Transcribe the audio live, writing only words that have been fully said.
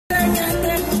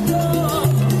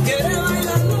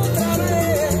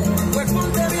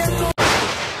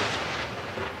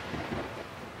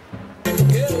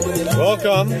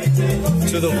Welcome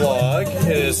to the vlog.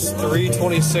 It is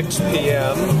 3:26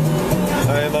 p.m.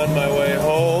 I am on my way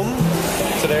home.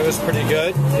 Today was pretty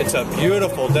good. It's a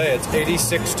beautiful day. It's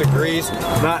 86 degrees,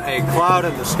 not a cloud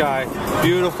in the sky.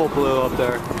 Beautiful blue up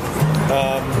there.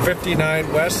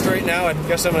 59 west right now. I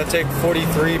guess I'm going to take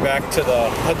 43 back to the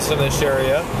Hudson-ish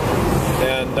area.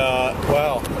 And,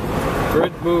 wow.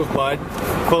 Good move, bud.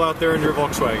 Pull out there in your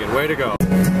Volkswagen. Way to go.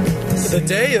 The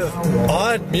day of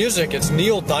odd music. It's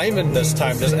Neil Diamond this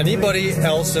time. Does anybody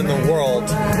else in the world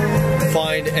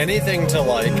find anything to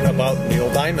like about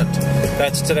Neil Diamond?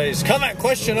 That's today's comment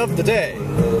question of the day.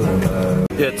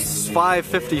 It's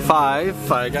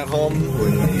 5:55. I got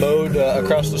home, mowed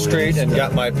across the street, and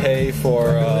got my pay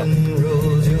for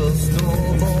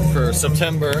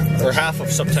September, or half of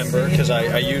September, because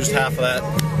I used half of that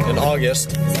in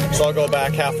August. So I'll go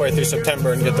back halfway through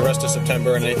September and get the rest of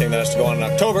September and anything that has to go on in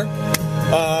October.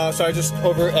 So I just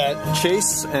over at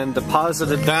Chase and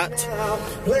deposited that,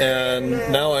 and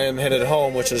now I am headed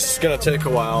home, which is going to take a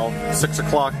while. 6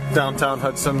 o'clock downtown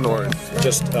Hudson, or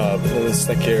just let's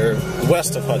think here,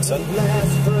 west of Hudson.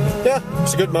 Yeah,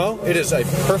 it's a good mow. It is a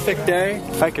perfect day.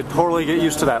 I could totally get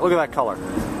used to that. Look at that color.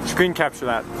 Screen capture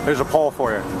that. There's a poll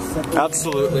for you.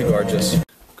 Absolutely gorgeous.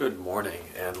 Good morning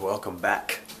and welcome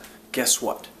back. Guess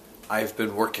what? I've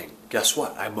been working. Guess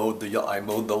what? I mowed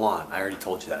the lawn. I already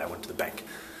told you that. I went to the bank.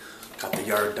 Got the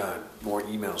yard done. More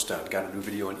emails done. Got a new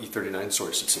video on E39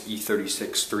 source. It's an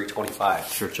E36 325.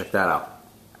 Sure, check that out.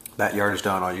 That yard is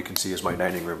done. All you can see is my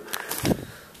dining room.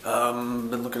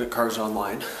 Been looking at cars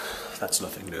online. That's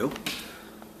nothing new.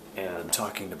 And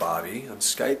talking to Bobby on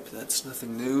Skype. That's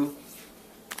nothing new.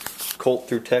 Colt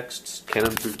through texts.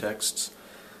 Canon through texts.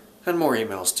 And more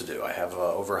emails to do. I have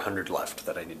over 100 left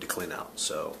that I need to clean out.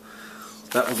 So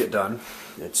that will get done.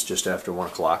 It's just after 1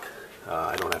 o'clock.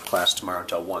 I don't have class tomorrow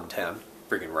until 1:10.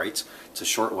 Friggin' rights. It's a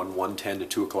short one, 1:10 to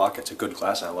 2 o'clock. It's a good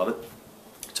class. I love it.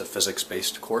 It's a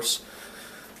physics-based course.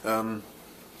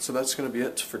 So that's going to be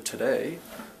it for today.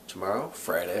 Tomorrow,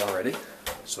 Friday already.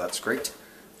 So that's great.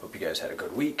 Hope you guys had a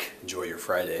good week. Enjoy your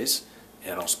Fridays.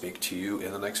 And I'll speak to you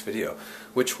in the next video,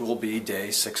 which will be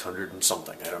day 600 and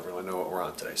something. I don't really know what we're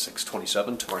on today.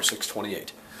 627, tomorrow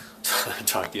 628.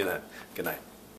 Talk to you then. Good night.